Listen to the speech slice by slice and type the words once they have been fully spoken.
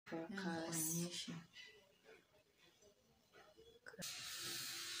focus.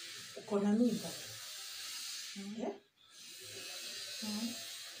 Uko na mimba? Yeah?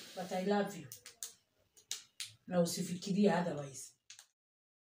 But I love you. Na usifikirie otherwise.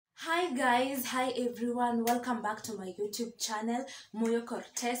 Hi guys, hi everyone, welcome back to my YouTube channel Moyo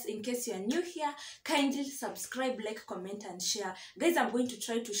Cortez. In case you are new here, kindly subscribe, like, comment and share. Guys, I'm going to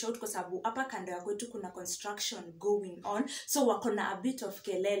try to shout kwa sababu hapa kando ya kwetu kuna construction going on, so wakona a bit of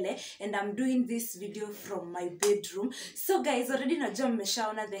kelele, and I'm doing this video from my bedroom. So guys, already najua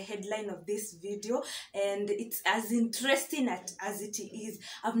mmeshaona the headline of this video, and it's as interesting as it is.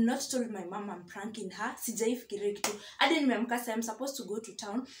 I've not told my mom I'm pranking her. Sijaifikiria kitu. Hadi nimeamka sasa, I'm supposed to go to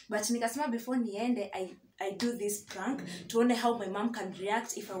town, but nikasema before niende I do this prank tuone how my mom can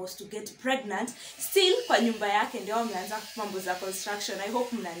react if I was to get pregnant. Still kwa nyumba yake ndio wameanza mambo za construction. I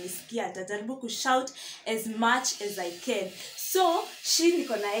hope mnanisikia. Nitajaribu ku shout as much as I can. So she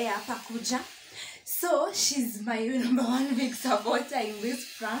niko na yeye hapa kuja. So she's my number one big supporter in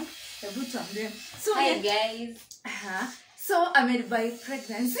this prank. So hi guys. So I made by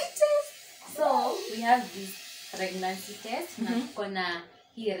pregnancy test. So we have this pregnancy test. Na kona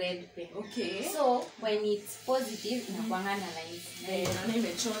hii red pen. Okay. So when it's positive, inakuanga na lines. Naona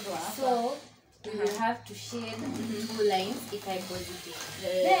imechorwa hapa. So we will have to shade 2 lines if I'm positive.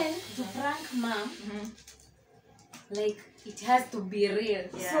 Then to prank mom, like it has to be real.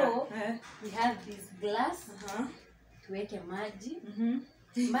 Yeah. So we have this glass. Tuweke maji.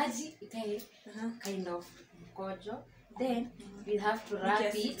 Maji ikae kind of mkojo. Then we have to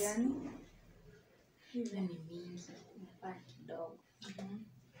wrap it.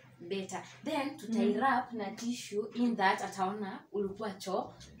 Better. Then to wrap na tissue in that ataona ulikuwa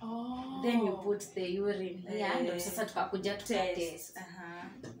choo. Then you put the urine here. Ndio sasa tukakuja tukatest.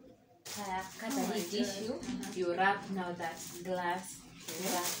 Kata hii tissue, you wrap now that glass.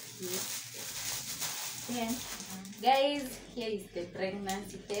 Wrap it. Then, guys, here is the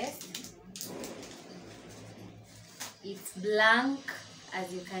pregnancy test. It's blank,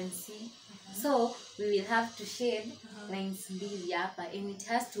 as you can see. So we will have to shade lines mbili hapa, and it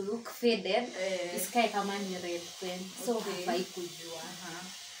has to look faded. Isikae kama ni red pen. So hafai kujua.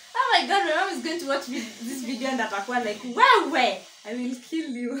 Oh my god, my mom is going to watch this video and atakuwa like, wewe, I will kill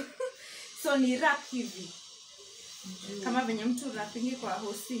you. So ni wrap hivi. Kama venye mtu wrapping kwa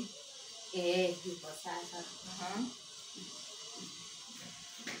hosi. Hivyo sasa.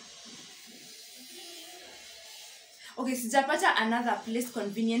 Okay, sijapata another place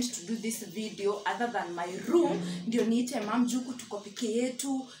convenient to do this video other than my room. Ndio niite mom juku tuko peke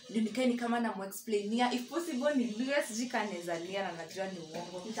yetu. Ndio nikae ni kama na mu-explainia. If possible ni liwe sijika nezalia na najua ni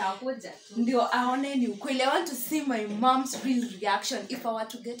uongo. Nitakuja. Ndio aone ni ukweli. I want to see my mom's real reaction if I were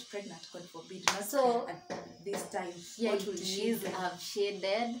to get pregnant, God forbid. So this time, yeah, what will she do? I've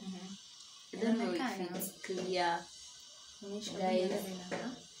shaded. I don't know if it's clear. Guys.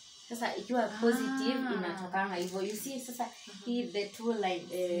 Sasa ikiwa positive inatokanga hivyo. You see sasa hii the 2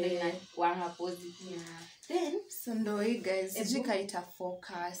 lines inakuanga positive. Then so ndo hii guys, sijui kama ita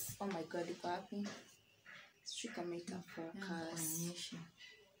focus. Oh my god, iko wapi? Sijui kama ita focus.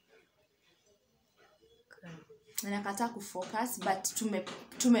 Nanakataa kufocus but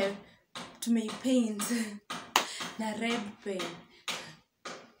tume paint na red pen.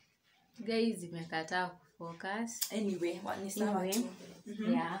 Guys, imekataa kufocus. Anyway, ni sawa tu.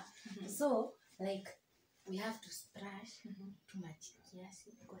 Yeah. So like we have to splash too much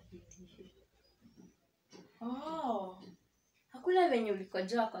kiasi kwa hii tissue. Hakuna venye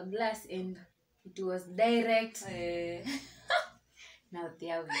ulikojoa kwa glass and it was direct. Now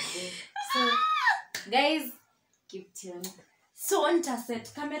there we go. So guys, keep tuned. So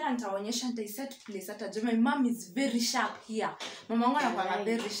nitaset camera, nitaonyesha, nitaiset place hata my mom is very sharp here. Mama wangu anakuwa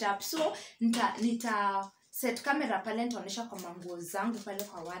very sharp. So nita set camera pale, nitaonyesha kwa manguo zangu pale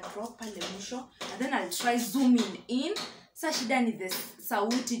kwa wardrobe pale mwisho, and then I'll try zooming in. Sasa shida ni the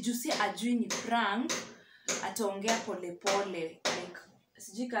sauti, jusi ajui ni prank, ataongea pole pole, like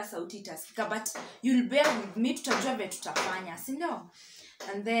sijui kama sauti itasikika, but you'll bear with me, tutajua vile tutafanya, si ndio?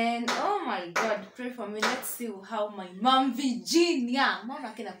 And then, oh my god, pray for me. Let's see how my mom Virginia, mama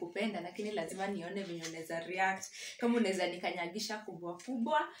yake nakupenda, lakini lazima nione venye unaweza react, kama unaweza nikanyagisha kubwa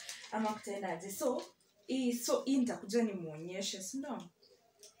kubwa ama kutaenda aje. So hii nitakuja nimuonyeshe, si ndio?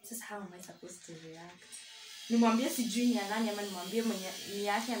 Sasa how am I supposed to react? Nimwambie sijui ni nani ama nimwambie mwenye ni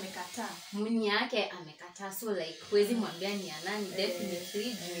yake amekataa? Mwenye yake amekataa, so like huwezi mwambia ni nani,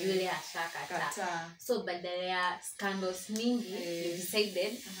 definitely yule ashakataa. So badala ya scandals mingi, we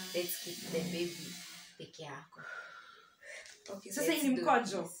decided let's keep the baby peke yako. Okay, sasa hii ni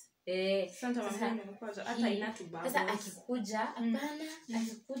mkojo. Sasa hata ina tu bubbles. Sasa akikuja hapana,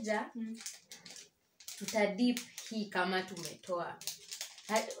 akikuja tutadip hii kama tumetoa.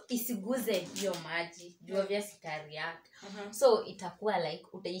 Isiguze hiyo maji. Jua vya sitareact. So itakuwa like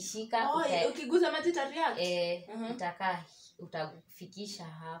utaishika ukiguza maji itareact. Itakaa utafikisha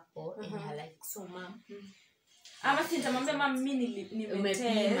hapo like so mom. Ama si nitamwambia mama mimi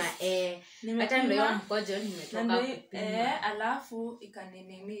nimepima hata ndio mkojo nimetoka kupima alafu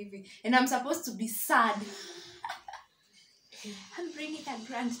ikanini hivi and I'm supposed to be sad. I'm bringing a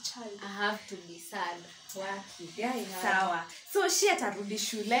grandchild. I have to be sad. Sawa. So she atarudi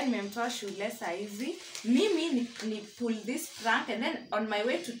shule, nimemtoa shule saa hizi. Mimi ni pull this prank and then on my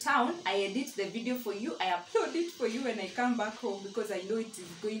way to town I edit the video for you. I upload it for you when I come back home because I know it is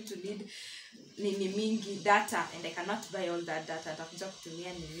going to need nini mingi data and I cannot buy all that data. Atakuja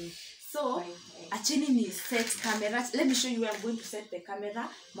kutumia nini. So acheni ni set camera. Let me show you where I'm going to set the camera.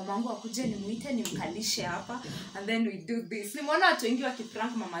 Mamangu akuje nimuite nimkalishe hapa and then we do this. Nimeona watu wengi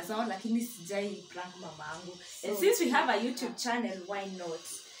wakiprank mama zao lakini sijai prank mamangu. And since we have a YouTube channel, why not?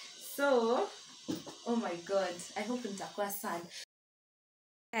 So, oh my god, I hope nitakuwa sad.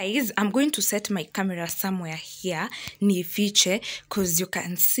 Guys, I'm going to set my camera somewhere here nifiche because you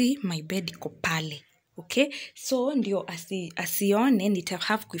can see my bed iko pale. Okay, so ndio asione nita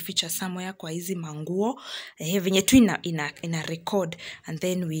have kuificha somewhere kwa hizi manguo venye tu ina record and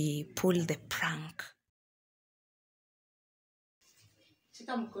then we pull the prank.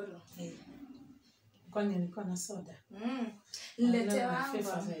 Shika mkono. Kwani nilikuwa na soda? Niletewa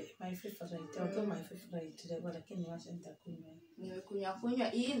my favorite. Although my favorite leo lakini wacha nitakunywa. Nimekunywa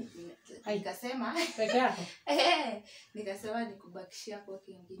hii nikasema peke yako. Nikasema nikubakishia kwa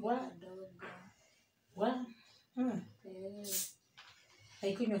kingine kidogo.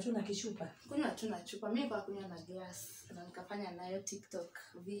 Haikunywa tu na kishupa. Kunywa tu na chupa. Mimi kwa kunywa na glass na nikafanya nayo TikTok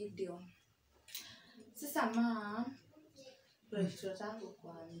video. Sasa tunataka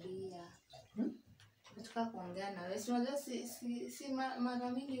kukuambia. Nataka kuongea na wewe. Unajua si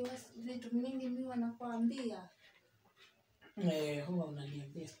mara mingi vitu mingi mimi wanakuambia. Huwa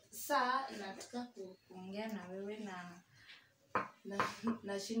unaniambia. Sasa nataka kuongea na wewe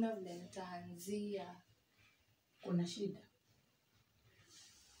na shinda vile nitaanzia. Kuna shida?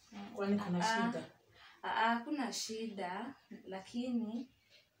 Kwani kuna shida? Kuna shida lakini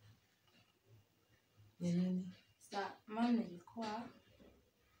ni nini? Sasa mama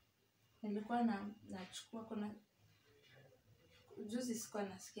nilikuwa nachukua kuna juzi sikuwa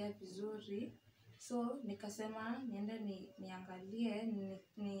nasikia vizuri. So nikasema niende niangalie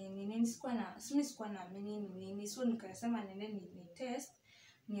nini sikuwa na nini so nikasema niende ni test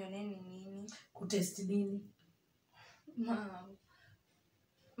nione nini. Kutest nini?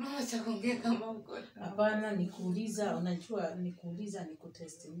 Mama chaongea kama uko. Hapana, nikuuliza, unajua nikuuliza ni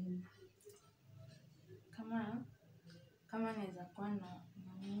kutest nini? Kama naweza kuwa na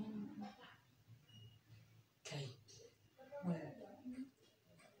kai.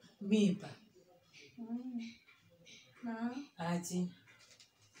 Mimba. Aje.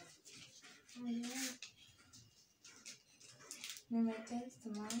 Nimetest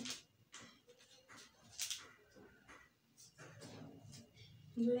mama.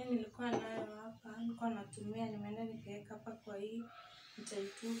 Ndio nilikuwa nayo hapa, nilikuwa natumia nimeenda nikaweka hapa kwa hii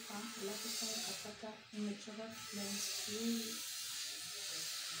nitaitupa alafu sasa nikapata nimechora lens hii.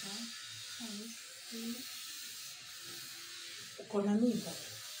 Uko na mimba?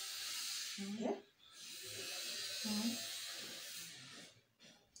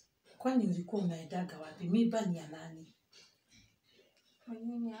 Kwani ulikuwa unaendaga wapi? Mimba ni ya nani?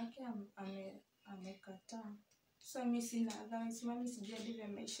 Mwenye yake amekataa. Sasa mimi sina advice, mimi sijui ndivyo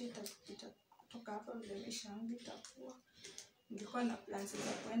maisha kutoka hapa vile maisha yangu itakuwa. Nilikuwa na plans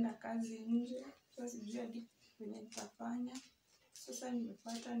za kwenda kazi nje. Sasa sijui hadi venye nitafanya. Sasa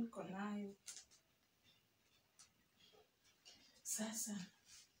nimepata niko nayo. Sasa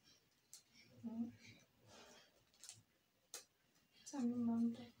mama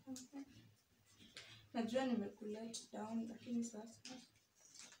najua nimekulet down lakini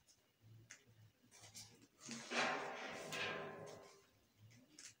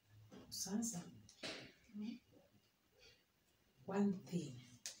sasa one thing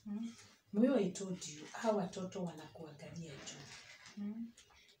moyo I told you hawa watoto wanakuangalia juu.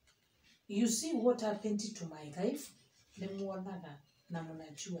 You see what happened to my life? Nimuonaga na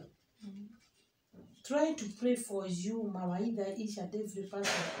mnajua. Try to pray for you mawaidha each and every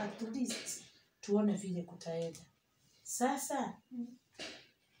person at least tuone vile kutaenda. Sasa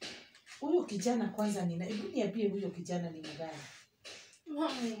huyo kijana kwanza hebu niambie huyo kijana ni mgani?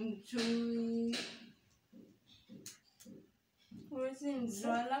 Mama mjui. Huwezi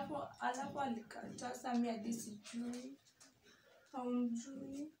mjua, alafu alikataa Sami hadi sijui.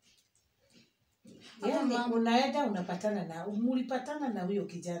 Haumjui. Yaani unaenda unapatana mulipatana na huyo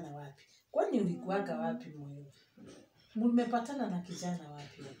kijana wapi? Kwani ulikuwaga wapi Moyo? Mmepatana na kijana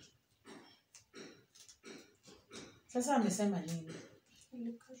wapi? Sasa amesema nini?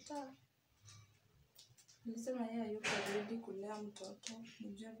 Alikataa. Alisema yeye hayuko ready kulea mtoto.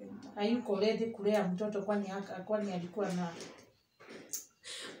 Nijua vile. Hayuko ready kulea mtoto kwani alikuwa na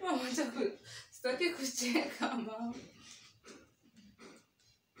Mama sitaki kucheka mama.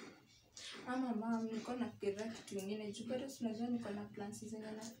 Mama, niko nafikiria kitu kingine. Juu bado unajua niko na plans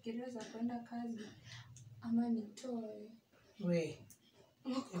zenye nafikiria za kwenda kazi. Ama nitoe. We.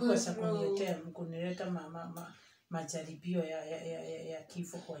 Kwa sababu kunileta majaribio ya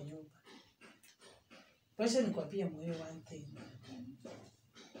kifo kwa nyumba. Wacha nikwambie Moyo one thing.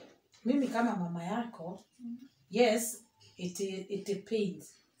 Mimi kama mama yako, yes, it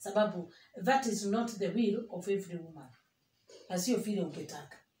pains. Sababu that is not the will of every woman. Na sio vile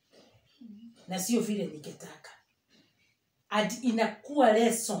ungetaka. Na sio vile ningetaka. Inakuwa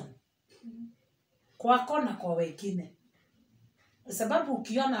lesson kwako na kwa wengine. Sababu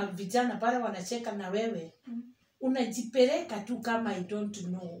ukiona vijana pale wanacheka na wewe, unajipeleka tu kama I don't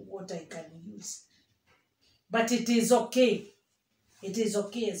know what I can use. But it is okay. It is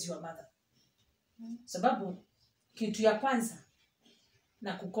okay as your mother. Sababu kitu ya kwanza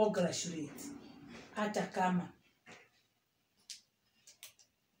na kukongratulate hata kama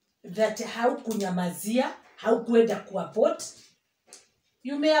that haukunyamazia, haukuenda kuabort.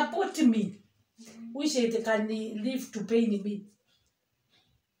 You may abort me. Wish it can live to pain me.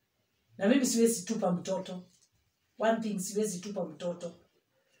 Na mimi siwezi tupa mtoto. One thing siwezi tupa mtoto.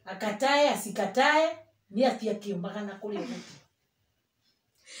 Akatae, asikatae, ni atia kiumbagana kule huko.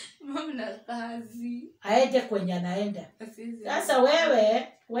 Mama na kazi. Aende kwenye anaenda.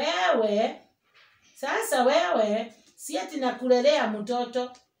 Sasa wewe, si ati nakulelea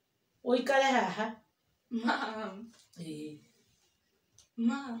mtoto. Uikale haha. Mom.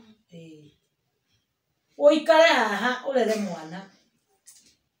 Mom. Uikale haha ulele mwana.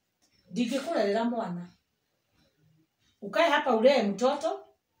 Ndingekulelela mwana. Ukae hapa ulee mtoto.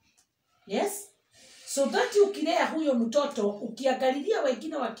 Yes? So that ukilea huyo mtoto, ukiangalilia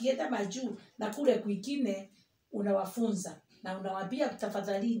wengine wakienda majuu na kule kwingine unawafunza na unawaambia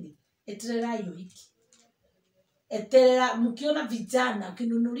tafadhalini eterera hiyo hiki. Eterera mkiona vijana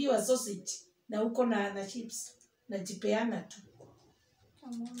ukinunuliwa sausage na uko na chips na jipeana tu.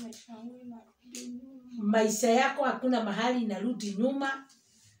 Maisha yako hakuna mahali inarudi nyuma.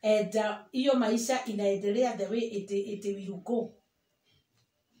 Hiyo maisha inaendelea the way it will go.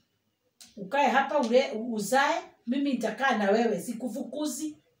 Ukae hapa uzae, mimi nitakaa na wewe,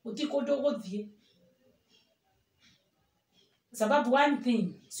 sikufukuzi, utikodogothie. Sababu one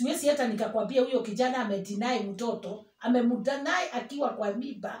thing, siwezi hata nikakwambia huyo kijana amedeny mtoto, amemdeny akiwa kwa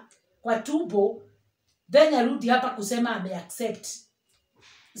mimba, kwa tumbo, then arudi hapa kusema ameaccept.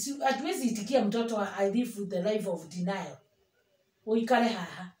 Hatuwezi itikia mtoto I live the life of denial. Uikale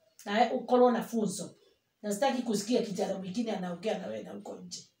haha, na ukolwa na funzo. Na sitaki kusikia kijana mwingine anaongea na wewe na uko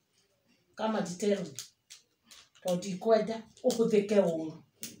nje. Kama detail. Odikwenda uhuthike uru.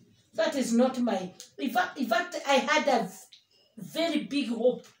 That is not my... In fact, I had a very big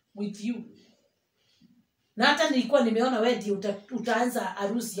hope with you. Na hata nilikuwa nimeona wewe ndio utaanza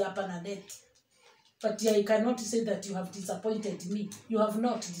harusi hapa na net. But I cannot say that you have disappointed me. You have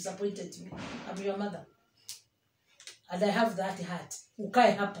not disappointed me. I'm your mother. And I have that heart.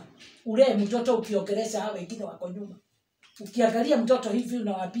 Ukae hapa. Ulee mtoto ukiongelesha hao wengine wako nyuma. Ukiangalia mtoto hivi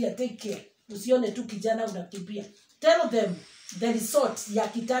unawaambia take care. Usione tu kijana unakimbia. Tell them the resort ya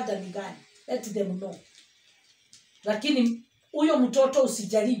kitanda ni gani. Let them know. Lakini huyo mtoto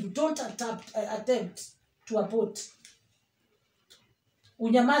usijaribu. Don't attempt to abort.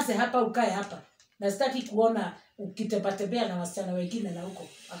 Unyamaze hapa, ukae hapa. Na sitaki kuona ukitembea na wasichana wengine na huko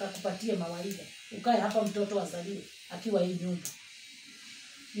akakupatie mawaidha. Ukae hapa mtoto azaliwe akiwa hii nyumba.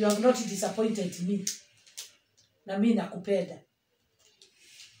 You have not disappointed me. Na mimi nakupenda.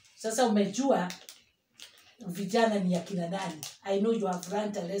 Sasa umejua vijana ni akina nani. I know you have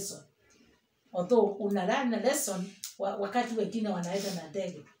learned a lesson. Although una learn a lesson wakati wengine wanaenda na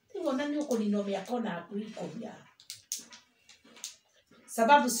ndege. Hivyo nani uko ninomea kona akuliko ya.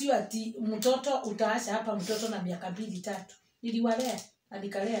 Sababu sio ati mtoto utaacha hapa mtoto na miaka 2-3. Niliwalea na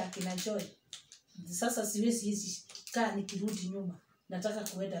nikalea kina Joy. Sasa siwezi hizi kaa nikirudi nyuma. Nataka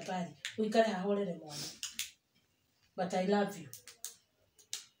kuenda pale. Uikale haolele mwana. But I love you.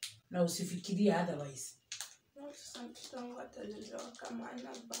 Na usifikirie otherwise.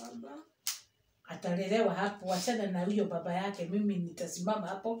 atalelewa hapo, wachana na huyo baba yake. Mimi nitasimama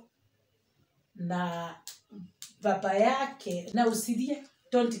hapo na baba yake, na usilie,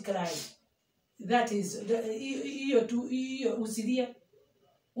 don't cry. That is hiyo tu, hiyo usilie.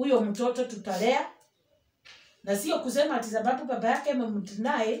 Huyo mtoto tutalea, na sio kusema ati sababu baba yake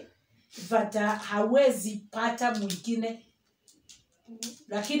amemdinae vata hawezi pata mwingine,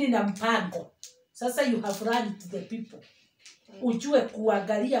 lakini na mpango. Sasa you have run to the people, ujue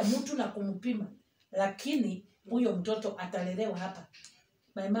kuangalia mtu na kumpima, lakini huyo mtoto atalelewa hapa.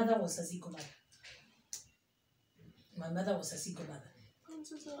 My mother was a single mother. My mother was a single mother.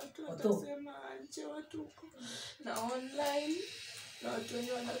 Sasa watu watasema aje watu na online na watu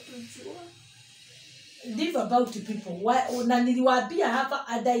wenye wanatujua. Live about people. Na niliwaambia hapa,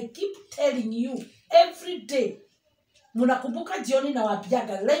 and I keep telling you every day. Mnakumbuka jioni na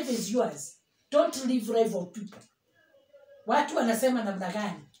wapiaga, life is yours. Don't live life of people. Watu wanasema namna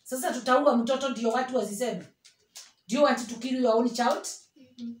gani? Sasa tutaua mtoto ndio watu wasiseme? Do you want to kill your own child?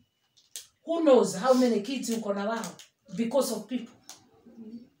 Who knows how many kids uko na wao because of people?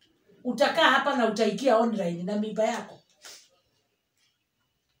 Utakaa hapa na utaikia online na mimba yako.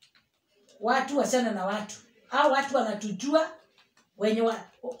 Watu wachana na watu. Hao watu wanatujua wenye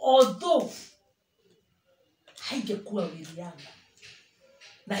although haingekuwa William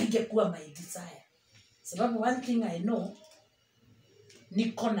na haingekuwa my desire. Sababu one thing I know,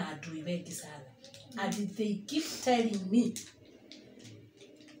 niko na adui wengi sana. And they keep telling me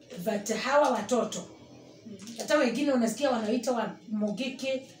that hawa watoto, hata wengine unasikia wanaita wa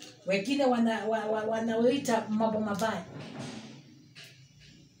mogeke, wengine wanaoita mambo mabaya.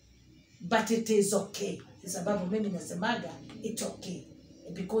 But it is okay. Sababu mimi nasemaga it's okay.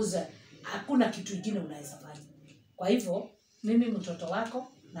 Because hakuna kitu kingine unaweza fanya. Kwa hivyo mimi mtoto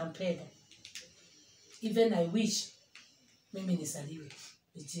wako nampenda. Even I wish mimi nisaliwe.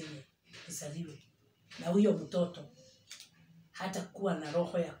 Nisaliwe. Na huyo mtoto hata kuwa na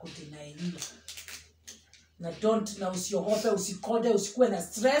roho ya kudinailiwa. Na usiogope, usikode, usikuwe na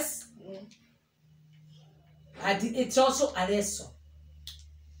stress. And it's also a lesson.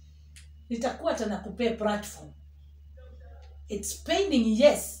 Nitakuwa tena kupea platform. It's paining,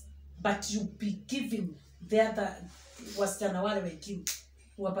 yes, but you be giving the other wasichana wale wengine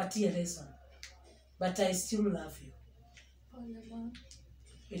wapatie lesson. But I still love you.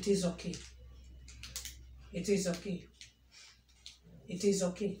 It is okay. It is okay. It is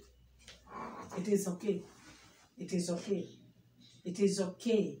okay. It is okay. It is okay. It is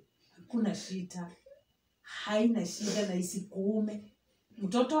okay. Hakuna shida. Haina shida na isikuume.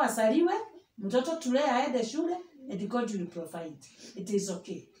 Mtoto asaliwe, mtoto tulee aende shule, and God will provide. It is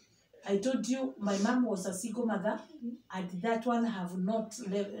okay. I told you my mom was a single mother, and that one have not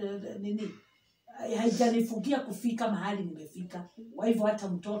haijanifungia kufika mahali nimefika. Kwa hivyo hata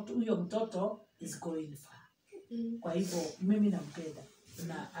huyo mtoto is going far. Kwa hivyo mimi nampenda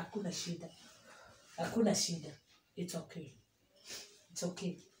na hakuna shida. Hakuna shida. It's okay. It's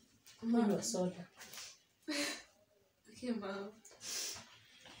okay. Mama soda. Okay, mom.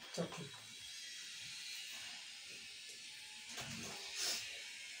 It's okay.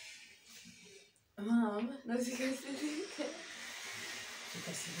 Mom, nasikasirika.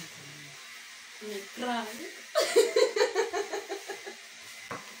 Sikasirika. Ni prank.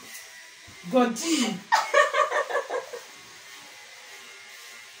 Goti.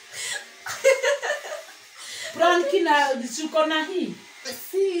 Prank na suko na hii.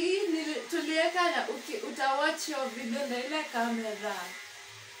 Si, tulieka na utawatch your video na ile kamera.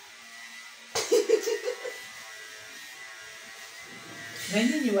 Na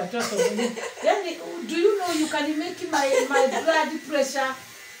nyinyi watoto wengi. Yani, do you know you can make my blood pressure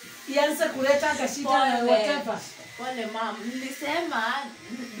ianze kuleta shida na whatever. Wale mom, nilisema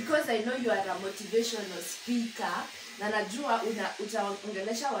because I know you are a motivational speaker na najua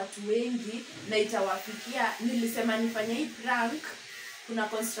utaongelesha watu wengi na itawafikia. Nilisema nifanye hii prank. Kuna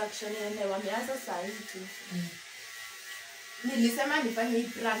construction ene wameanza saa hii tu. Nilisema nifanye hii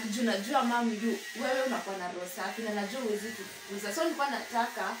prank juu najua mom wewe unakuwa na roho safi na najua huwezi kufuza. So nilikuwa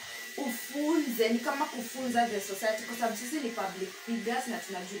nataka ufunze, ni kama kufunza the society kwa sababu sisi ni public figures na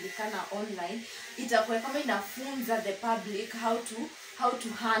tunajulikana online. Itakuwa kama inafunza the public how to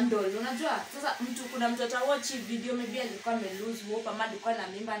handle. Unajua sasa kuna mtoto watch video maybe alikuwa lose hope ama alikuwa na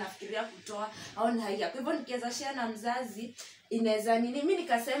mimba anafikiria kutoa au ni haya. Kwa hivyo nikiweza share na mzazi inaweza nini. Mimi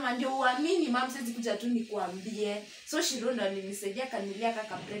nikasema ndio uamini mom, siwezi kuja tu nikuambie. So Shiro ndo alinisaidia kanilia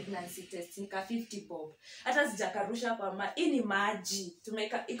kaka pregnancy test nika 50 bob. Hata sijakarusha kwa hii ni maji.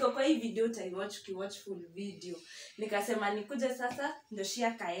 Tumeka iko kwa hii video ukiwatch full video. Nikasema nikuje sasa, ndio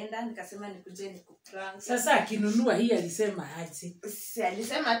Shia kaenda, nikasema nikuje nikuprank. Sasa akinunua hii alisema aje? Si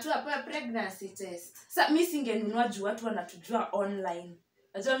alisema tu hapa pregnancy test. Sasa mimi singenunua juu watu wanatujua online.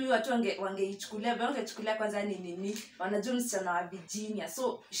 Najua mimi watu wangeichukulia, wangechukulia kwanza ni nini? Wanajua msichana wa Virginia.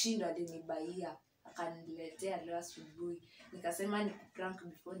 So Shindo alinibaia, akaniletea leo asubuhi. Nikasema nikuprank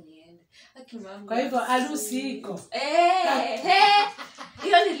before niende. Kwa hivyo harusi iko.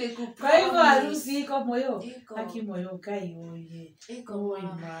 Hiyo nilikuprank. Kwa hivyo harusi iko Moyo. Haki Moyo kai oye. Iko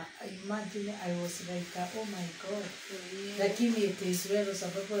imagine I was like oh my god. Lakini it is well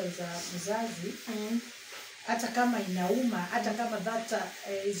sababu za mzazi. Hata kama inauma, hata kama that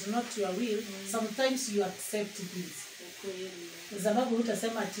is not your will, sometimes you accept this. Sababu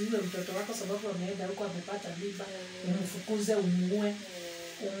utasema ati yule mtoto wako sababu ameenda huko amepata mimba, umfukuze, umuue,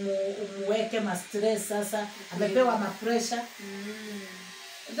 umweke ma stress sasa, amepewa ma pressure.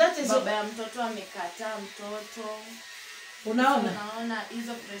 That is baba ya mtoto amekataa mtoto. Unaona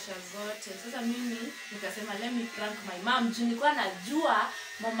hizo pressure zote. Sasa mimi nikasema let me prank my mom. Nilikuwa najua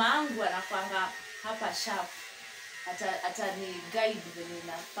mama yangu anakwanga hapa sharp. Hata ni guide venye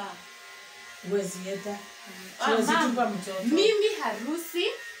nafaa. Uwezi yeta. Uwezi tupa mtoto. Mimi harusi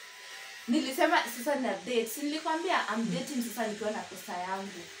nilisema sasa na date. Nilikwambia I'm dating sasa nikiwa na pesa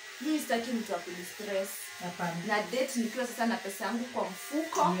yangu. Mimi sitaki mtu akunistress. Hapana. Na date nikiwa sasa na pesa yangu kwa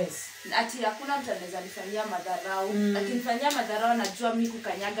mfuko. Yes. Ati hakuna mtu anaweza nifanyia madharau. Akinifanyia madharau najua mimi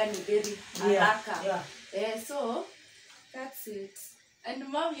kukanyaga ni very haraka. So that's it. And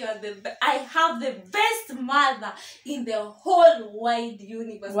mom, you are I have the best mother in the whole wide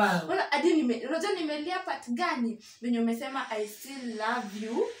universe. Wow. Unajua nimelia part gani? When umesema I still love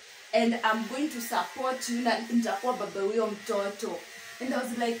you and I'm going to support you na nitakuwa baba huyo mtoto. And I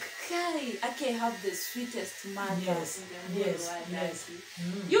was like, Kai, I can have the sweetest mother in the whole world. Yes.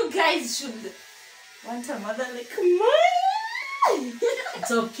 You guys should want a mother like mine.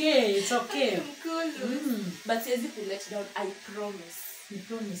 It's okay. I'm cool. But siwezi ku let down, I promise. You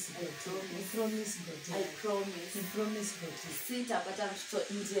promise God. You promise God. I promise. You promise God. Sitapata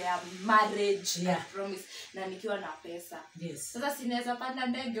mtoto nje ya marriage. Yeah. I promise. Na nikiwa na pesa. Yes. Sasa sinaweza panda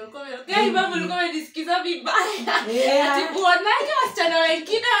ndege. Okay, babu ulikuwa unanisikiza vibaya. Yeah. Ati uonaje wasichana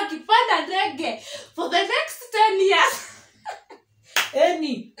wengine wakipanda ndege for the next 10 years.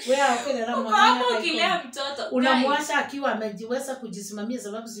 Hapo ukilea mtoto unamwacha akiwa amejiweza kujisimamia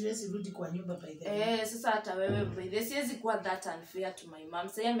sababu siwezi rudi kwa nyumba by the way. Sasa hata wewe by siwezi kuwa that unfair to my mom.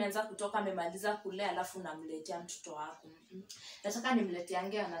 Sasa ameanza kutoka amemaliza kulea alafu namletea mtoto wako. Nataka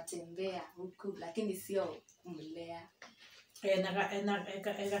nimleteange anatembea huku lakini sio kumlea.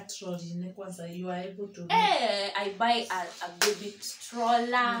 Ega trolley ni kwanza you are able to I buy a baby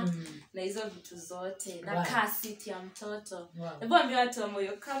stroller na hizo vitu zote na car seat ya mtoto. Hebu ambia watu wa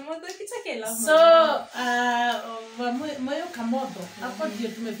Moyo Kamodo kitake la mama. So Moyo Kamodo hapo ndio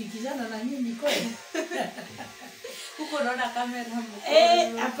tumefikishana na nyinyi kweli. Huko unaona kamera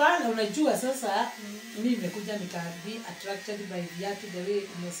hapana unajua sasa mimi nimekuja nikaambi attracted by viatu the way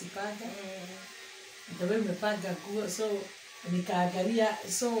umesipanga. The way umepanga nguo so nikaangalia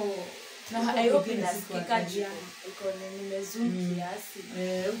so na I hope inasikika juu iko nimezoom kiasi.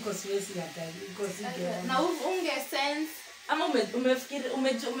 Uko siwezi angalia uko sige na unge sense ama umefikiri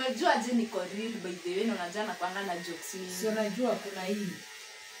umejua je niko real by the way unajua na kwanga na jokes mingi. Si unajua kuna hii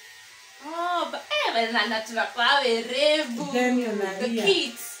na tunakuwa werevu the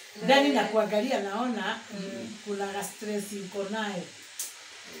kids ndani na kuangalia naona kuna stress uko nayo.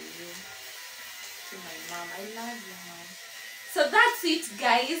 To my mom, I love you, mom. So that's it,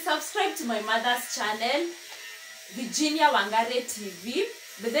 guys. Subscribe to my mother's channel, Virginia Wangare TV.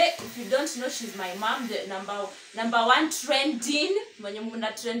 But then, if you don't know, she's my mom, the number one trending. When you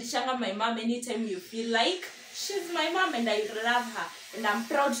muna trendishanga my mom anytime you feel like. She's my mom and I love her. And I'm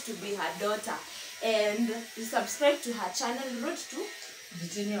proud to be her daughter. And you subscribe to her channel, Road to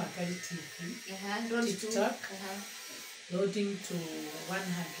Virginia Wangare TV. Road TikTok. To loading to 100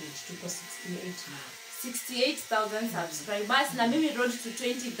 to 68 now. 68,000 subscribers. Na mimi road to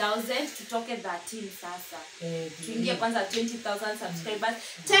 20,000 tutoke 13 sasa. Tuingie kwanza 20,000 subscribers.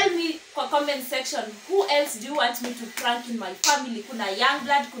 Tell me kwa comment section who else do you want me to prank in my family? Kuna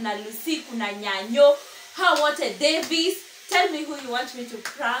Youngblood, kuna Lucy, kuna Nyanyo, Hawote Davis. Tell me who you want me to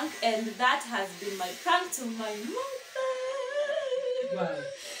prank and that has been my prank to my mother. Wow.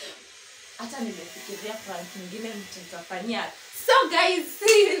 Hata nimefikiria prank nyingine mtafanyia. So guys,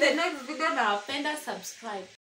 see you in the next video. Nawapenda, subscribe.